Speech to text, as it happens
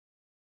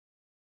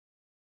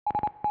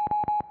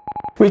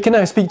We can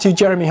now speak to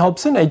Jeremy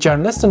Hobson, a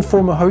journalist and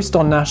former host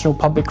on National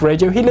Public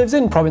Radio. He lives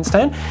in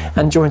Provincetown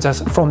and joins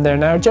us from there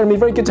now. Jeremy,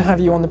 very good to have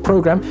you on the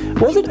programme.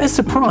 Was it a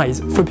surprise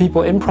for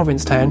people in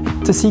Provincetown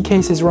to see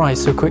cases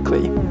rise so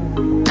quickly?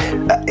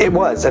 It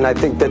was, and I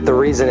think that the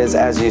reason is,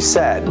 as you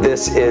said,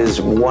 this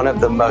is one of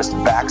the most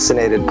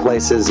vaccinated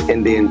places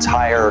in the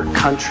entire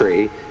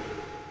country.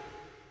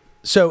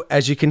 So,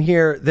 as you can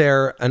hear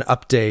there, an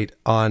update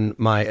on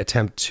my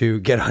attempt to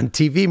get on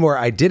TV more.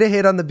 I did a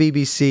hit on the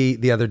BBC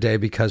the other day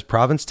because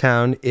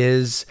Provincetown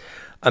is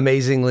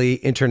amazingly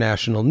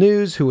international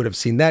news. Who would have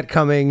seen that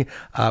coming?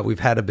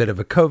 We've had a bit of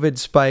a COVID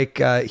spike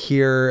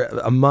here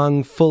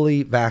among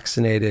fully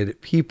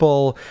vaccinated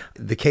people.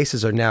 The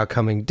cases are now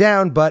coming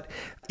down, but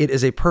it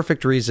is a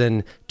perfect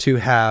reason to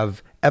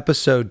have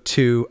episode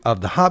 2 of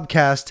the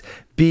Hobcast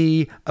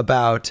be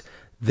about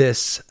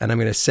this, and I'm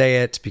going to say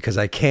it because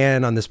I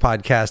can on this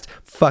podcast,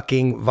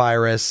 fucking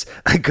virus,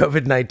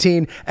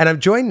 COVID-19. And I'm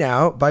joined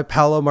now by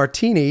Paolo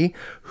Martini,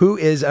 who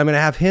is, I'm going to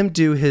have him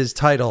do his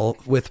title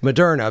with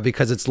Moderna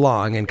because it's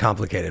long and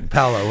complicated.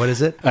 Paolo, what is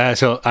it?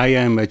 So I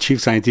am a Chief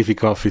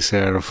Scientific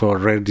Officer for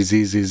Rare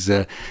Diseases,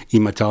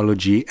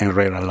 Hematology and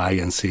Rare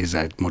Alliances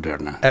at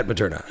Moderna. At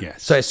Moderna?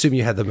 Yes. So I assume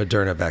you had the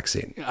Moderna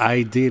vaccine.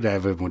 I did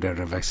have a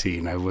Moderna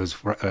vaccine. I was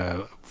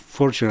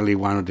fortunately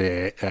one of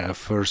the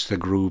first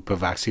group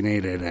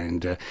vaccinated,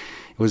 and it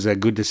was a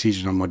good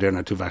decision on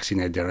Moderna to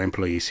vaccinate their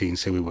employees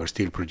since we were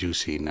still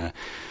producing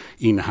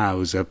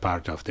in-house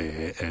part of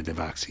the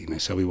vaccine,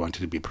 so we wanted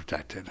to be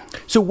protected.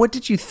 So what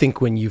did you think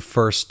when you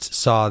first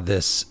saw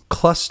this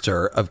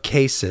cluster of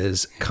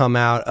cases come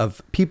out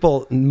of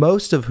people,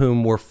 most of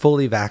whom were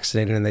fully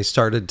vaccinated, and they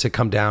started to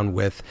come down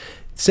with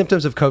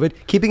symptoms of COVID,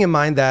 keeping in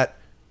mind that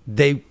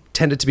they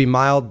tended to be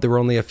mild, there were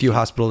only a few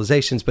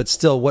hospitalizations, but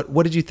still,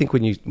 what did you think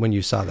when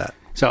you saw that?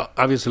 So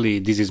obviously,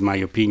 this is my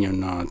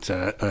opinion, not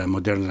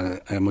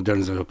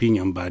Moderna's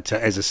opinion. But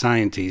as a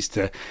scientist,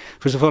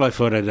 first of all, I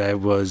thought that there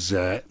was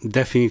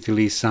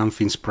definitely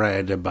something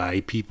spread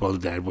by people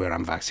that were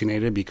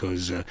unvaccinated,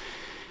 because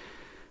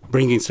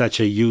bringing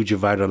such a huge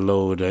viral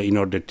load in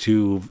order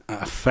to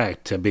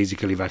affect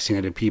basically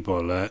vaccinated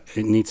people,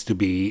 it needs to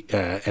be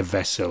a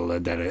vessel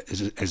that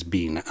has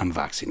been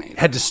unvaccinated.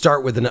 Had to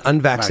start with an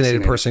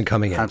unvaccinated person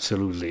coming in.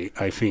 Absolutely.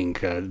 I think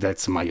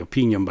that's my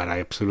opinion, but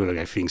I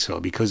think so.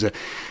 Because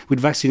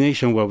with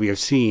vaccination, what we have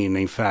seen,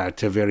 in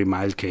fact, very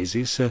mild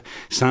cases.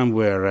 Some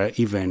were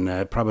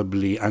even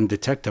probably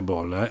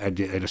undetectable at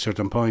a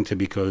certain point,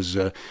 because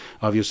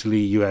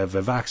obviously you have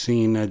a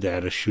vaccine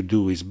that should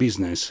do its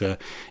business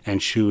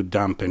and should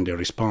dampen the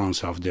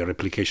response of the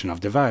replication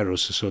of the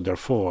virus. So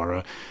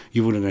therefore,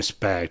 you wouldn't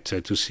expect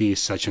to see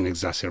such an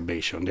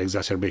exacerbation. The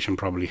exacerbation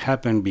probably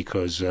happened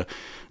because the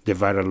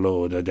viral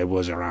load that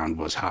was around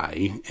was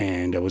high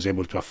and was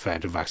able to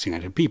affect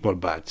vaccinated people.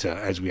 But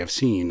as we have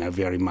seen,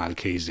 very mild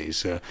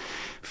cases.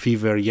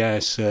 Fever,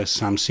 yes,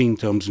 some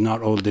symptoms,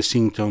 not all the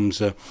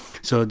symptoms.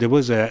 So there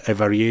was a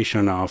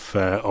variation of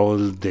all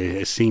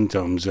the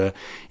symptoms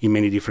in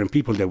many different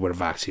people that were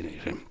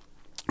vaccinated.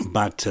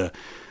 But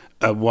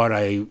what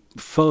I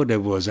thought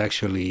that was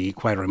actually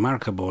quite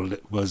remarkable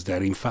was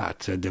that, in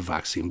fact, the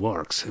vaccine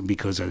works,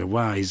 because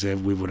otherwise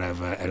we would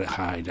have a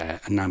high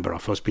number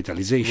of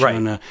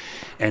hospitalization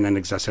and an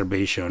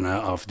exacerbation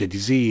of the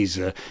disease,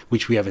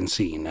 which we haven't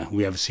seen.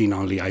 We have seen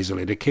only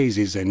isolated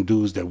cases, and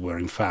those that were,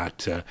 in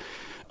fact,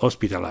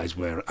 hospitalized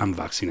were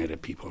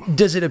unvaccinated people.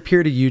 Does it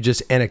appear to you,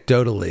 just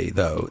anecdotally,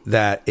 though,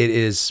 that it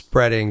is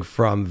spreading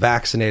from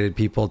vaccinated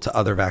people to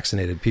other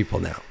vaccinated people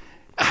now?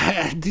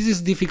 This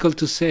is difficult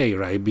to say,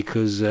 right?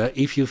 Because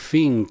if you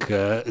think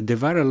the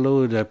viral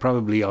load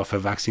probably of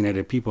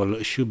vaccinated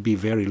people should be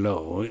very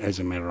low, as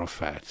a matter of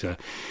fact.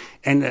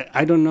 And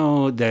I don't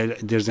know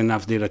that there's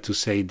enough data to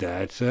say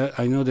that.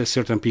 I know that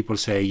certain people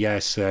say,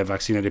 yes,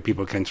 vaccinated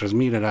people can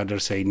transmit it.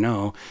 Others say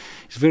no.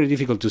 It's very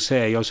difficult to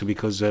say also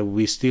because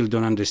we still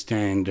don't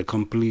understand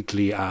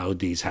completely how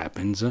this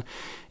happens.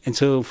 And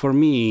so for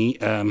me,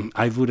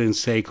 I wouldn't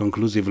say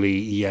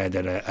conclusively,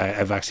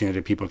 that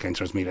vaccinated people can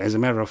transmit it. As a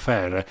matter of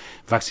fact,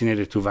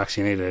 vaccinated to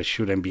vaccinated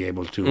shouldn't be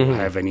able to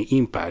have any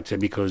impact,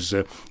 because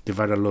the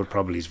viral load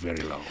probably is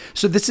very low.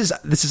 So this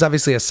is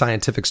obviously a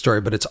scientific story,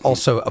 but it's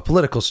also a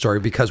political story,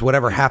 because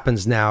whatever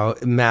happens now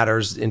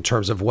matters in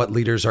terms of what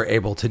leaders are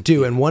able to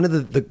do. And one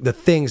of the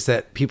things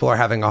that people are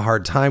having a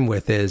hard time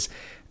with is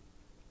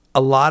a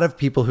lot of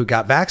people who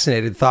got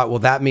vaccinated thought, well,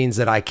 that means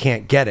that I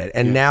can't get it.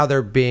 And now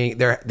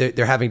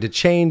they're having to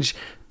change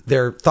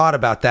their thought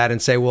about that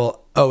and say, well,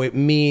 it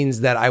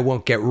means that I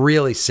won't get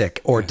really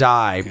sick or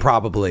die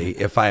probably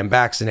if I am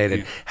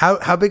vaccinated.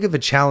 How big of a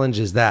challenge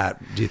is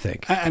that, do you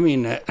think? I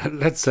mean,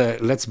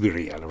 let's be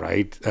real,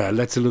 right?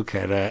 Let's look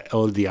at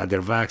all the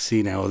other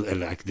vaccine,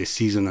 like the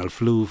seasonal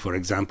flu, for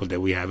example, that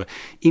we have.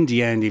 In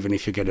the end, even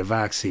if you get a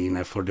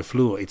vaccine for the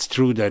flu, it's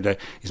true that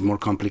it's more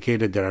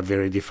complicated. There are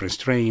very different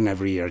strains,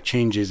 every year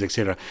changes,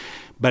 etc.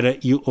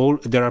 But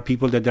there are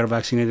people that are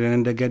vaccinated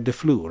and they get the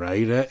flu,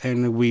 right?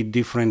 And with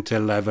different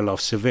level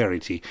of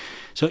severity.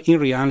 So in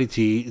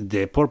reality,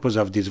 the purpose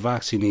of this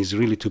vaccine is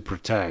really to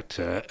protect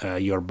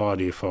your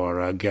body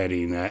for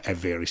getting a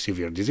very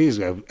severe disease,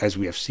 as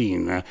we have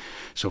seen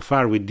so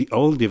far with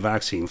all the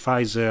vaccine,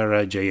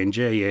 Pfizer,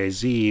 J&J,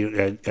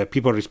 AZ.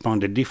 People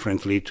responded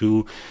differently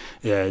to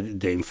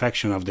the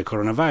infection of the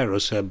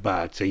coronavirus,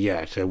 but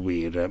yet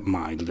with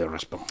mild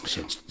response.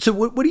 So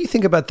what do you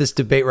think about this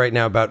debate right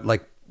now about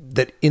like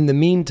that in the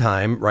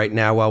meantime, right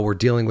now, while we're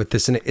dealing with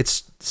this, and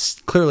it's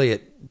clearly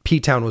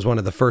P-Town was one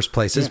of the first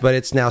places, but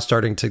it's now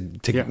starting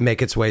to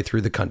make its way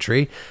through the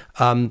country,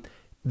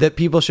 that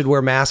people should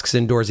wear masks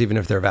indoors even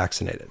if they're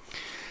vaccinated?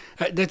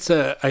 That's,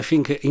 I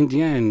think, in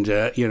the end,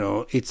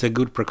 it's a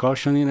good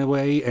precaution in a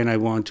way, and I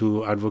want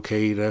to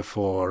advocate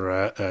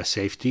for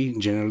safety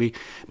generally,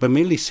 but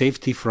mainly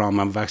safety from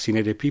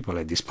unvaccinated people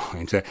at this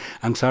point.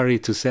 I'm sorry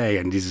to say,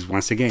 and this is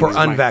once again... For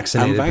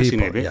unvaccinated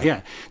people.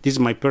 Yeah, this is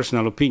my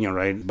personal opinion,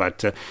 right?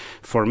 But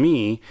for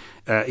me,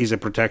 is a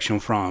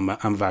protection from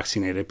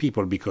unvaccinated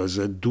people, because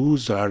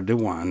those are the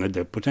ones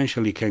that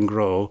potentially can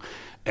grow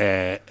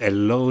a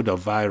load of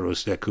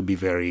virus that could be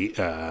very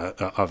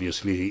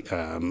obviously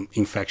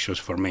infectious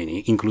for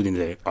many,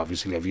 including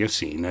obviously, as you have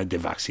seen, the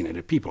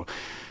vaccinated people.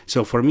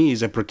 So for me,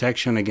 it's a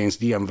protection against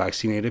the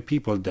unvaccinated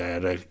people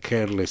that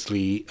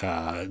carelessly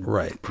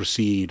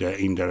proceed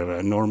in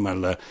their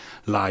normal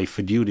life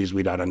duties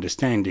without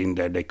understanding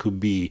that they could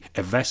be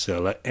a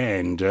vessel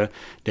and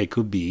they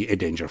could be a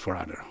danger for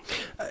others.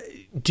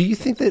 Do you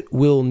think that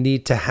we'll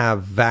need to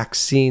have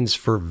vaccines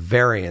for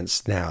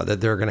variants now,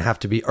 that they're going to have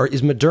to be, or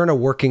is Moderna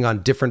working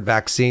on different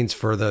vaccines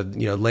for the,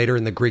 later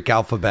in the Greek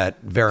alphabet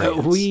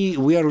variants?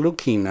 We are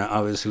looking,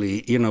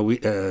 obviously,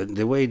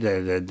 the way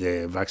that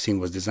the vaccine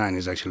was designed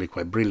is actually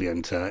quite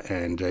brilliant,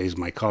 and is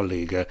my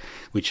colleague,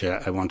 which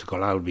I want to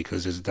call out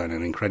because he's done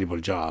an incredible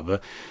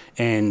job.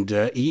 And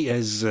he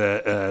has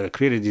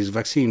created this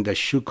vaccine that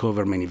should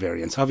cover many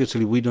variants.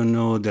 Obviously, we don't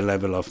know the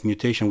level of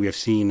mutation. We have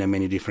seen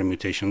many different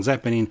mutations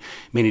happening,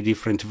 many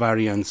different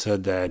variants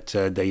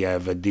that they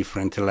have a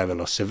different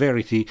level of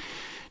severity.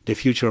 The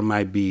future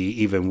might be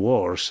even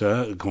worse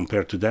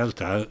compared to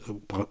Delta,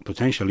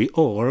 potentially,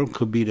 or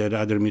could be that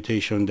other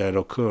mutation that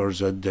occurs,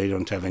 they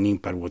don't have an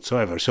impact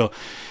whatsoever. So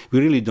we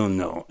really don't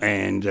know.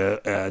 And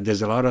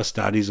there's a lot of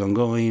studies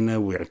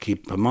ongoing. We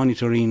keep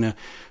monitoring.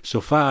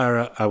 So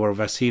far, our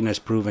vaccine has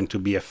proven to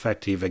be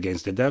effective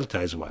against the Delta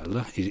as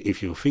well,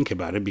 if you think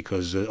about it,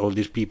 because all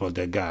these people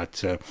that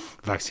got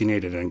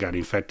vaccinated and got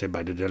infected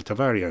by the Delta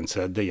variants,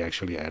 they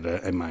actually had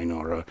a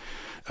minor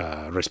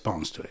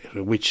response to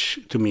it, which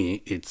to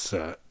me it's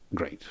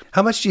great.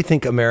 How much do you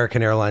think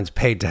American Airlines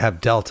paid to have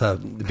Delta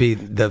be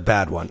the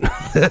bad one?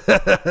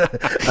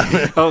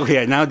 Oh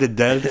yeah, now the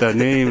Delta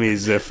name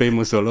is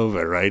famous all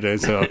over, right?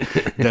 So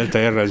Delta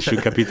Airlines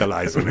should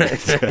capitalize on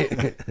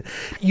it.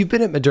 You've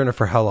been at Moderna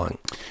for how long?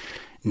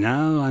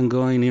 Now I'm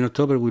going in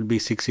October will be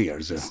 6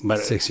 years. But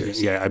 6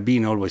 years. Yeah, I've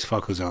been always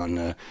focused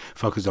on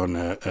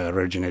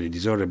rare genetic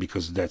disorder,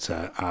 because that's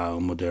how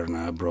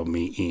Moderna brought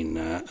me in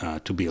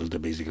to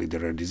build basically the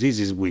rare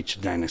diseases,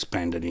 which then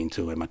expanded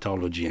into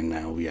hematology, and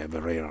now we have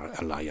rare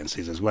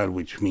alliances as well,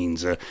 which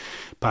means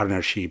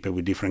partnership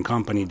with different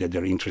companies that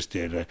are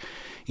interested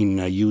in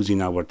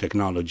using our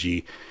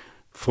technology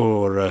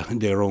for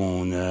their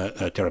own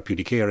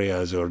therapeutic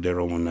areas or their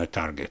own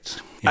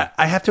targets. Yeah.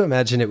 I have to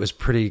imagine it was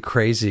pretty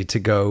crazy to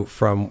go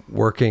from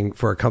working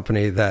for a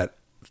company that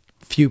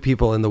few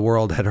people in the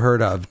world had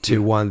heard of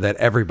to one that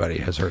everybody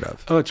has heard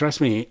of. Oh,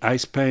 trust me, I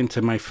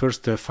spent my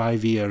first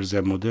 5 years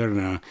at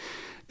Moderna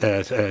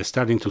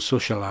starting to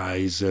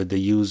socialize the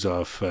use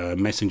of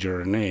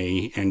messenger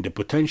RNA and the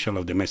potential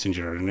of the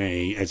messenger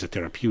RNA as a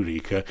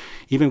therapeutic,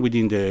 even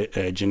within the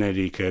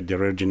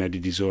rare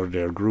genetic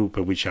disorder group,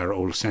 which are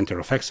all center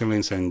of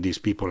excellence, and these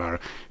people are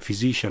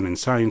physicians and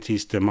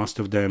scientists, most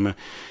of them.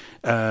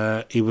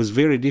 It was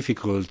very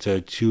difficult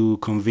to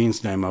convince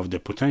them of the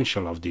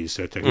potential of this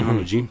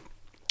technology. Mm-hmm.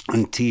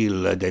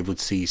 Until they would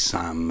see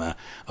some,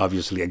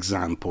 obviously,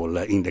 example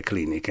in the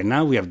clinic. And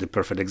now we have the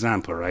perfect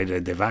example, right?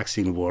 The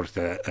vaccine worked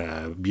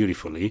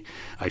beautifully,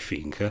 I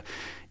think.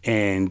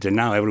 And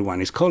now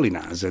everyone is calling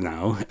us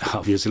now,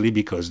 obviously,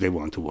 because they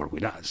want to work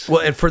with us.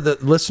 Well, and for the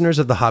listeners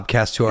of the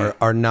Hobcast who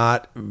are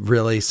not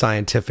really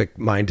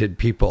scientific-minded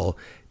people,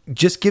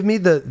 just give me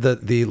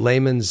the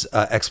layman's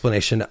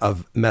explanation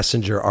of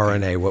messenger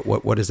RNA.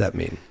 What does that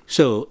mean?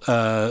 So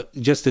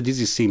this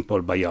is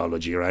simple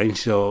biology, right?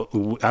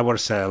 So our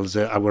cells,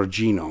 our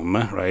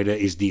genome, right,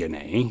 is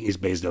DNA, is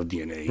based on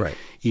DNA. Right.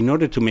 In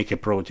order to make a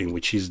protein,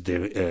 which is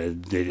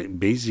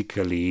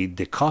basically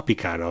the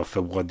copycat of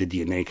what the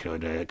DNA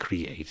could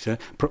create,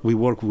 we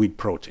work with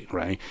protein,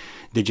 right?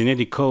 The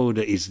genetic code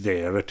is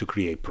there to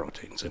create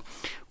proteins.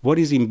 What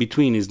is in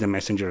between is the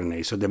messenger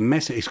RNA. So the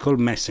it's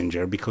called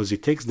messenger because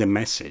it takes the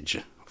message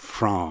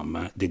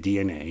from the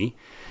DNA,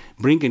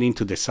 bring it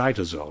into the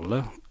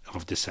cytosol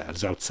of the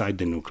cells outside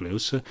the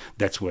nucleus.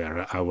 That's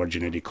where our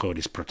genetic code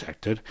is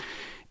protected.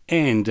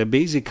 and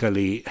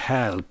basically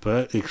help,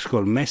 it's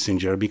called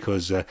messenger,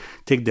 because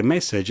take the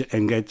message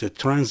and get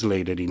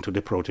translated into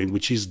the protein,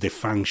 which is the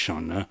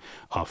function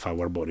of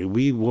our body.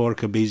 We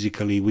work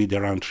basically with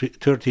around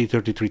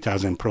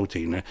 33,000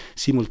 protein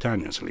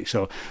simultaneously.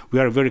 So we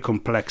are a very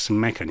complex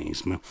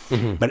mechanism.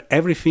 But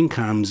everything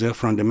comes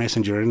from the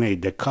messenger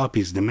RNA that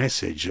copies the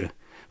message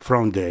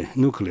from the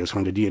nucleus,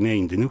 from the DNA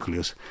in the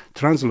nucleus,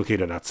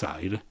 translocated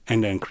outside,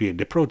 and then create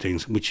the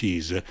proteins, which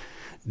is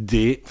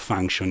the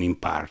functioning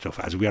part of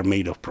us. We are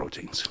made of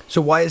proteins. So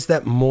why is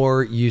that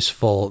more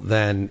useful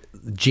than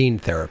gene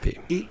therapy?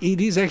 It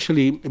is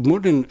actually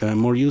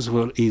more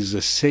useful,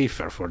 is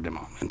safer for the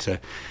moment.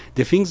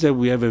 The things that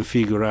we haven't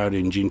figured out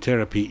in gene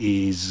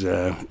therapy is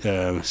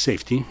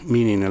safety,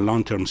 meaning a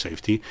long-term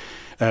safety.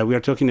 We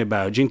are talking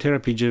about gene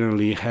therapy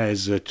generally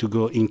has to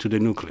go into the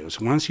nucleus.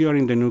 Once you are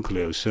in the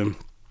nucleus,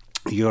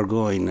 you're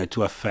going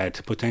to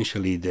affect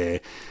potentially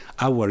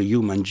our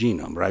human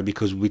genome, right?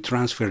 Because we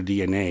transfer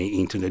DNA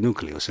into the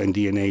nucleus, and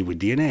DNA with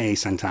DNA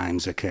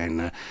sometimes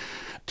can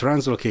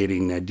translocate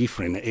in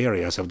different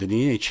areas of the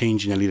DNA,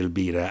 changing a little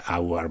bit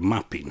our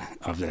mapping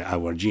of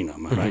our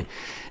genome, right?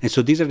 And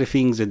so these are the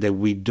things that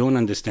we don't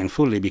understand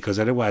fully, because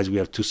otherwise we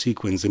have to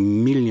sequence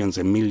millions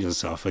and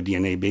millions of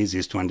DNA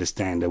bases to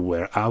understand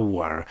where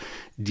our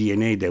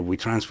DNA that we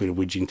transfer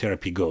with gene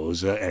therapy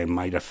goes and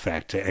might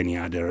affect any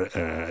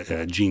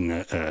other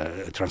gene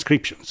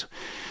transcriptions.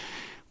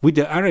 With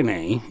the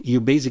RNA,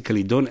 you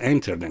basically don't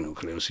enter the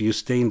nucleus. You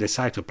stay in the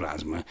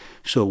cytoplasm.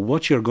 So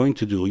what you're going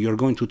to do, you're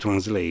going to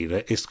translate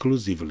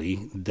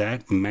exclusively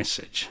that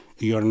message.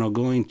 You're not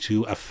going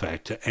to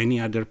affect any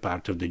other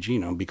part of the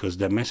genome, because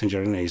the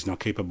messenger RNA is not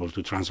capable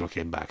to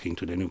translocate back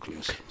into the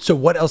nucleus. So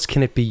what else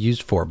can it be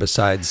used for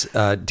besides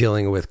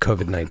dealing with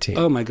COVID-19?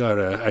 Oh my God,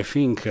 I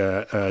think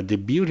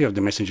the beauty of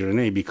the messenger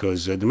RNA,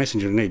 because the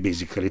messenger RNA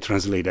basically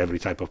translates every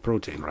type of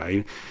protein,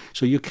 right?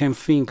 So you can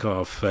think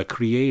of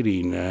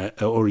creating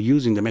or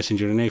using the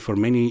messenger RNA for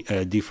many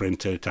different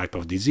type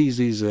of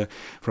diseases,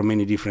 from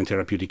many different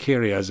therapeutic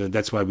areas.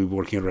 That's why we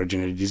work in rare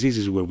genetic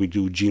diseases, where we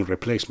do gene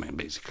replacement,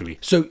 basically.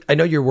 So I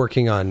know you're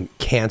working on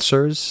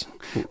cancers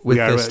with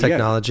this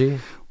technology. Yeah.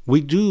 We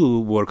do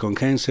work on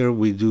cancer.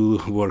 We do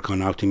work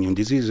on autoimmune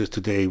diseases.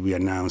 Today, we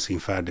announced, in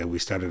fact, that we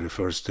started the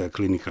first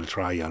clinical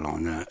trial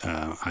on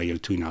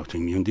IL-2 in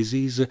autoimmune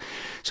disease.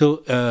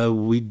 So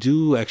we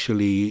do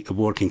actually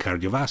work in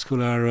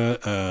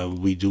cardiovascular.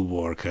 We do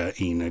work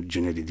in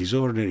genetic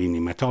disorder, in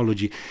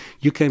hematology.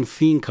 You can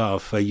think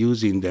of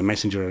using the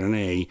messenger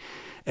RNA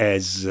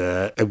as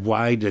a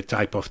wide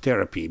type of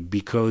therapy,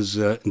 because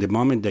the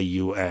moment that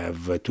you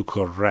have to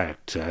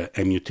correct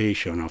a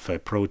mutation of a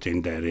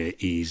protein that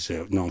is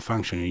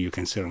non-functioning, you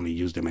can certainly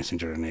use the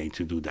messenger RNA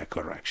to do that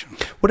correction.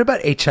 What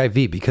about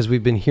HIV? Because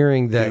we've been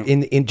hearing that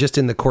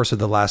in the course of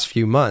the last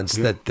few months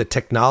that the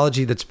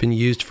technology that's been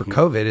used for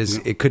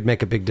COVID it could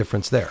make a big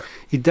difference there.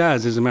 It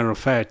does. As a matter of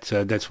fact,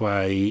 that's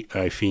why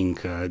I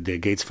think the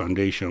Gates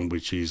Foundation,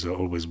 which has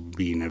always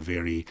been a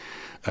very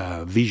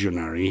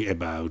visionary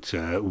about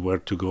where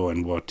to go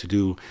and what to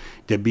do,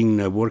 they've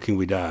been working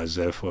with us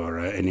for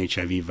an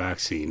HIV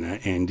vaccine,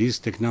 and this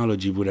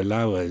technology would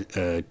allow us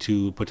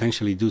to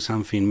potentially do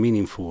something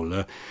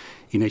meaningful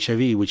in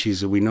HIV, which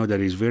is, we know that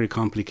is very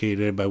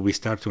complicated, but we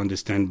start to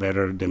understand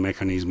better the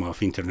mechanism of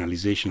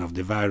internalization of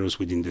the virus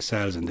within the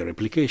cells and the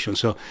replication.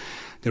 So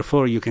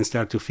therefore, you can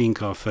start to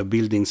think of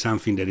building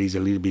something that is a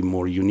little bit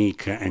more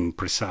unique and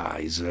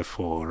precise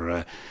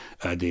for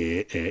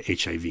the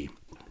HIV.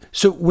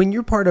 So when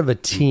you're part of a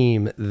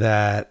team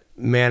that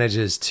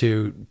manages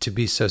to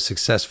be so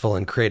successful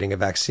in creating a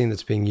vaccine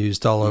that's being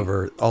used all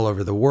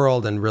over the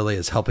world and really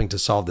is helping to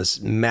solve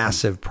this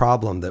massive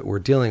problem that we're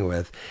dealing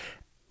with,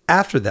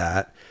 after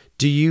that,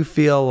 do you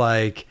feel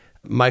like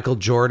Michael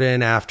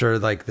Jordan after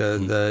like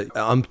the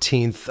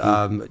umpteenth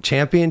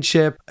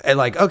championship, and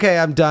like, okay,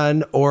 I'm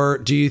done? Or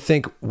do you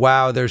think,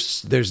 wow,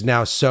 there's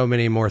now so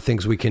many more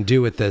things we can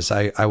do with this,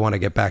 I want to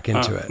get back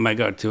into it? My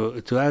God,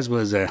 to us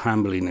was a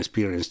humbling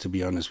experience, to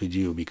be honest with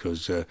you,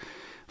 because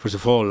first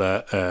of all,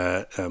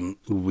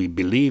 we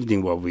believed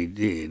in what we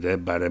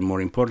did, but more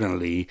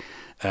importantly,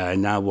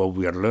 now what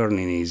we are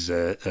learning is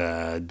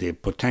the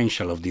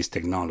potential of this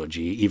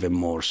technology even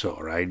more so,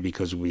 right?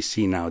 Because we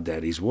see now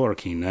that it's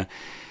working.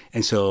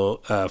 And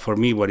so for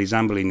me, what is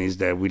humbling is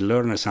that we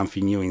learn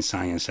something new in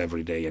science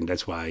every day, and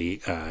that's why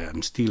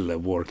I'm still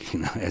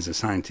working as a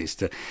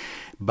scientist.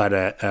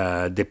 But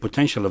the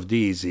potential of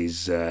this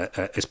is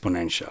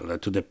exponential,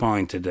 to the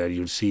point that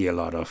you'll see a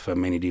lot of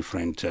many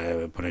different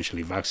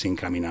potentially vaccine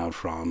coming out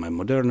from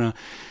Moderna,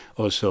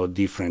 also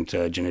different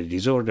genetic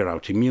disorder,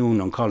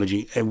 autoimmune,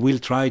 oncology. And we'll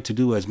try to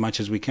do as much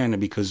as we can,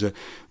 because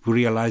we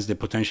realize the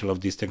potential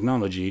of this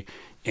technology,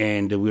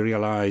 and we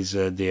realize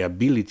the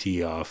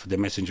ability of the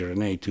messenger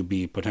RNA to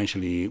be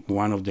potentially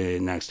one of the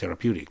next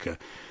therapeutic.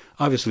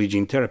 Obviously,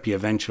 gene therapy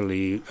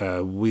eventually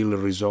will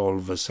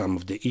resolve some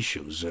of the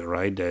issues,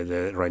 right?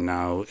 Right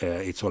now,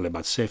 it's all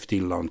about safety,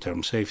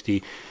 long-term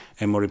safety,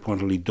 and more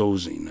importantly,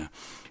 dosing.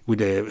 With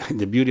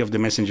the beauty of the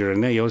messenger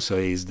RNA also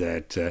is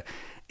that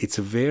it's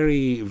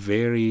very,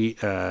 very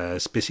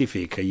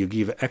specific. You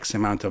give X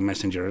amount of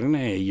messenger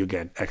RNA, you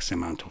get X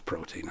amount of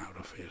protein out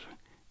of it.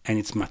 And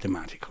it's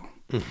mathematical.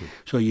 Mm-hmm.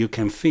 So you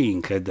can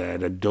think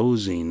that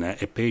dosing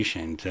a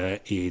patient,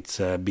 it's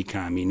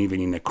becoming, even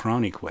in a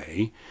chronic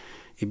way,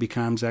 it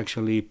becomes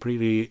actually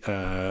pretty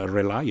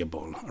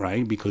reliable,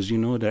 right? Because you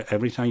know that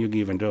every time you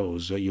give a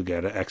dose, you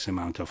get X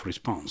amount of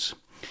response.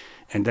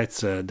 And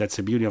that's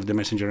the beauty of the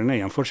messenger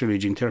RNA. Unfortunately,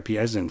 gene therapy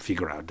hasn't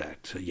figured out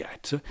that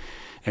yet.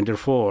 And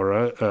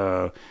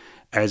therefore,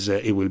 as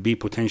it will be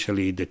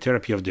potentially the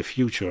therapy of the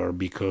future,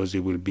 because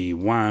it will be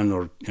one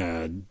or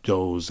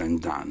dose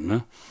and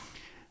done.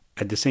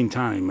 At the same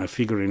time,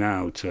 figuring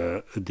out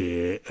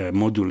the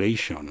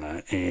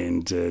modulation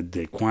and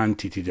the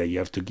quantity that you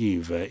have to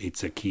give,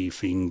 it's a key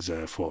thing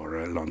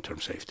for long-term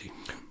safety.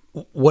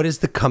 What is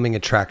the coming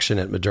attraction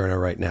at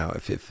Moderna right now?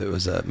 If it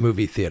was a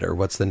movie theater,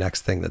 what's the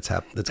next thing that's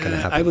going to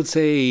happen? I would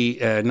say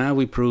now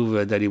we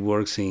prove that it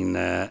works in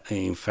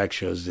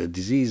infectious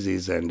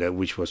diseases, and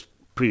which was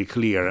pretty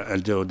clear,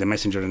 although the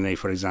messenger RNA,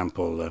 for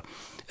example,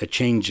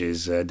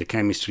 changes, the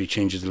chemistry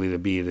changes a little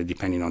bit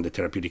depending on the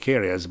therapeutic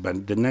areas.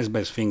 But the next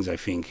best things, I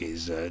think,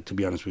 is, to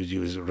be honest with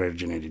you, is rare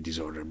genetic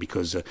disorder,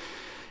 because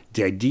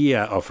the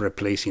idea of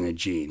replacing a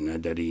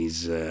gene that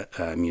is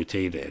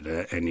mutated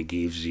and it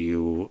gives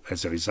you,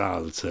 as a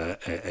result,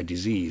 a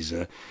disease,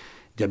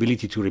 the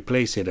ability to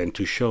replace it and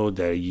to show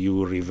that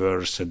you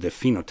reverse the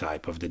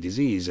phenotype of the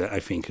disease, I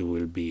think it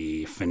will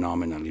be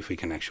phenomenal if we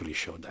can actually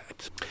show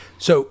that.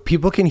 So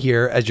people can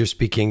hear, as you're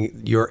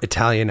speaking, your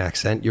Italian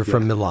accent. You're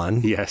from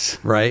Milan. Yes.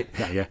 Right?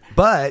 Yeah.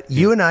 But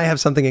you and I have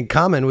something in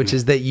common, which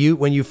is that you,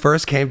 when you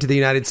first came to the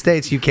United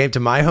States, you came to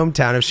my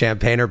hometown of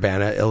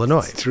Champaign-Urbana,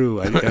 Illinois. It's true.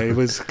 It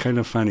was kind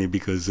of funny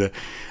because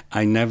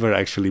I never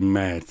actually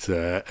met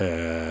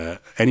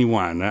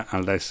anyone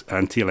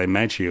until I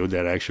met you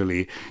that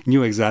actually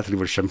knew exactly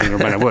where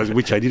Champaign-Urbana was,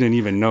 which I didn't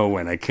even know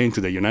when I came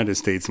to the United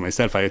States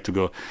myself. I had to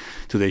go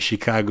to the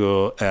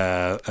Chicago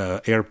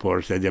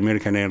airport at the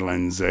American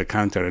Airlines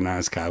counter and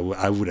ask how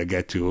I would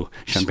get to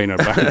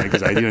Champaign-Urbana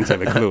because I didn't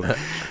have a clue.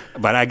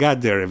 But I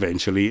got there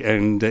eventually,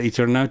 and it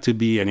turned out to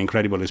be an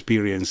incredible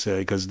experience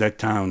because that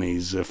town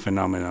is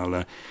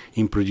phenomenal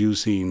in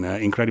producing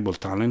incredible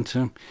talent.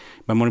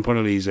 But more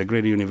importantly, it's a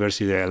great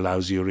university that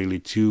allows you really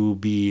to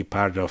be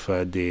part of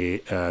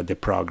the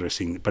progress,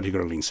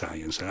 particularly in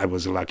science. I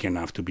was lucky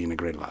enough to be in a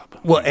great lab.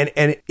 Well, and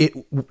it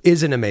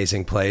is an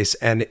amazing place,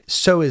 and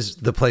so is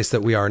the place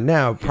that we are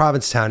now,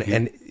 Provincetown,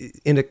 and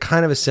in a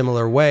kind of a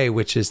similar way,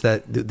 which is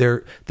that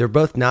they're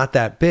both not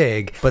that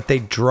big, but they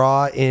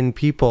draw in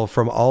people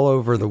from all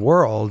over the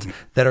world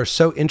that are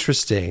so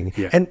interesting.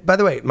 Yeah. And by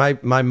the way,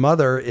 my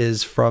mother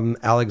is from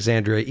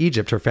Alexandria,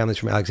 Egypt. Her family's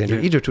from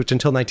Alexandria, Egypt, which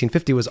until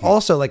 1950 was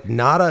also like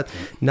not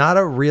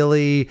a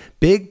really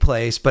big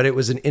place, but it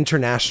was an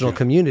international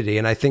community.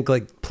 And I think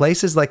like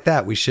places like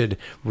that we should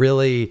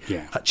really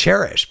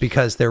cherish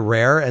because they're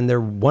rare and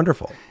they're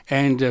wonderful.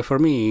 And for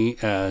me,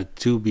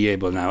 to be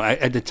able now,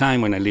 at the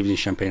time when I lived in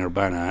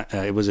Champaign-Urbana,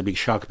 it was a big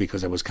shock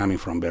because I was coming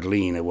from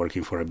Berlin,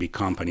 working for a big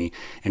company,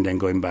 and then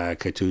going back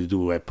to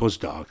do a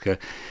postdoc.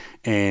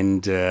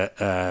 And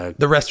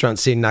the restaurant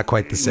scene not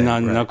quite the same.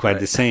 Not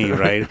quite the same,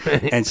 right?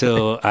 And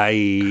so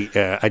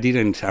I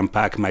didn't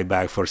unpack my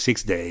bag for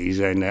 6 days,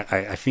 and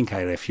I think I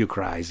had a few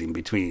cries in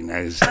between.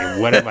 I was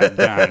like, what have I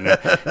done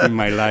in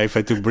my life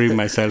to bring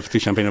myself to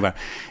Champaign-Urbana?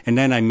 And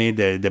then I made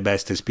the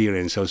best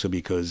experience also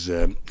because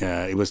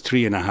it was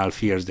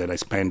 3.5 years that I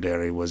spent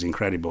there. It was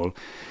incredible.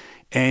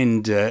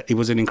 And it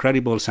was an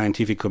incredible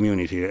scientific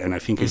community, and I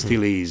think it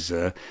still is.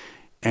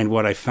 And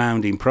what I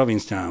found in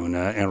Provincetown,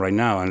 and right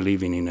now I'm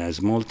living in a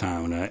small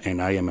town,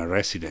 and I am a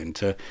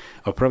resident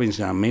of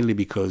Provincetown, mainly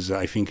because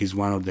I think it's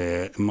one of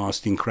the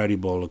most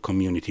incredible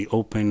community,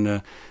 open,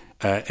 and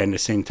at the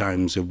same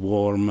time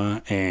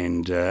warm,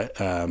 and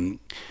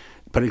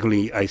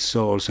particularly I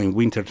saw also in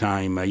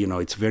wintertime,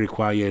 it's very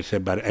quiet,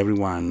 but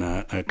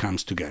everyone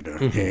comes together.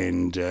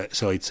 And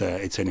so it's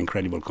an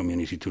incredible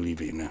community to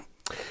live in.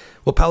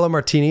 Well, Paolo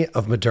Martini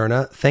of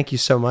Moderna, thank you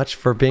so much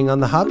for being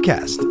on the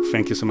Hobcast.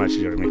 Thank you so much,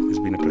 Jeremy. It's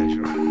been a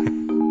pleasure.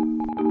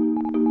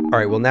 All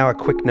right, well, now a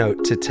quick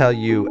note to tell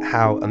you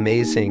how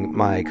amazing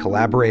my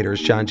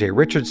collaborators, John J.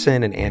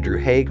 Richardson and Andrew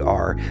Haig,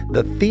 are.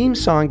 The theme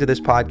song to this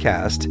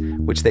podcast,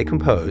 which they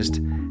composed,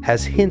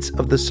 has hints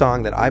of the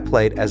song that I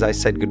played as I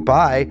said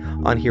goodbye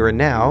on Here and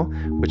Now,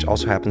 which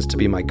also happens to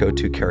be my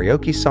go-to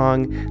karaoke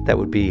song. That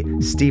would be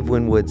Steve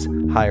Winwood's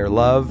Higher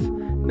Love.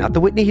 Not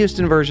the Whitney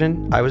Houston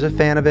version. I was a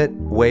fan of it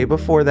way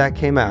before that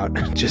came out.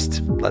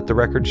 Just let the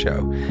record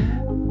show.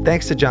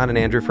 Thanks to John and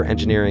Andrew for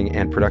engineering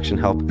and production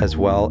help as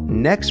well.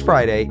 Next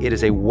Friday, it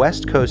is a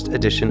West Coast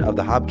edition of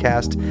the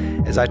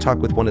Hobcast as I talk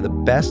with one of the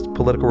best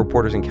political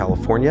reporters in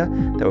California.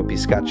 That would be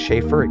Scott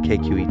Schaefer at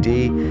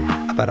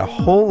KQED, about a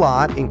whole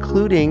lot,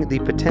 including the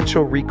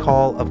potential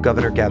recall of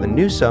Governor Gavin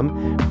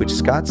Newsom, which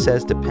Scott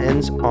says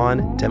depends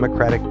on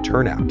Democratic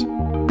turnout.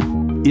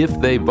 If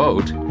they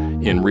vote,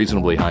 in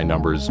reasonably high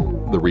numbers,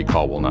 the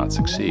recall will not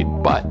succeed.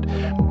 But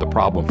the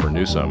problem for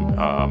Newsom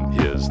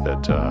is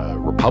that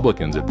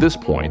Republicans at this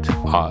point,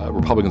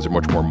 Republicans are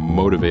much more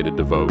motivated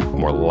to vote,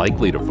 more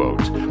likely to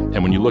vote.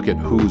 And when you look at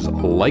who's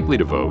likely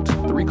to vote,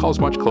 the recall is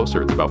much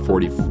closer. It's about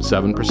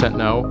 47%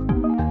 no.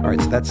 All right,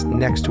 so that's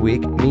next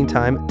week.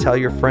 Meantime, tell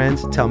your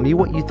friends. Tell me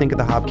what you think of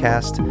the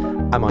Hobcast.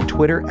 I'm on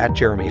Twitter at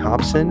Jeremy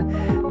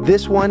Hobson.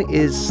 This one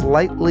is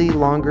slightly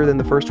longer than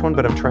the first one,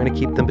 but I'm trying to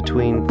keep them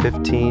between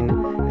 15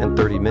 and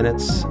 30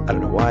 minutes. I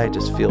don't know why, it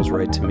just feels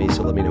right to me,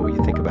 so let me know what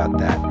you think about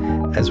that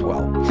as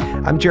well.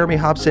 I'm Jeremy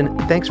Hobson.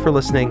 Thanks for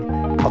listening.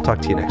 I'll talk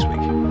to you next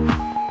week.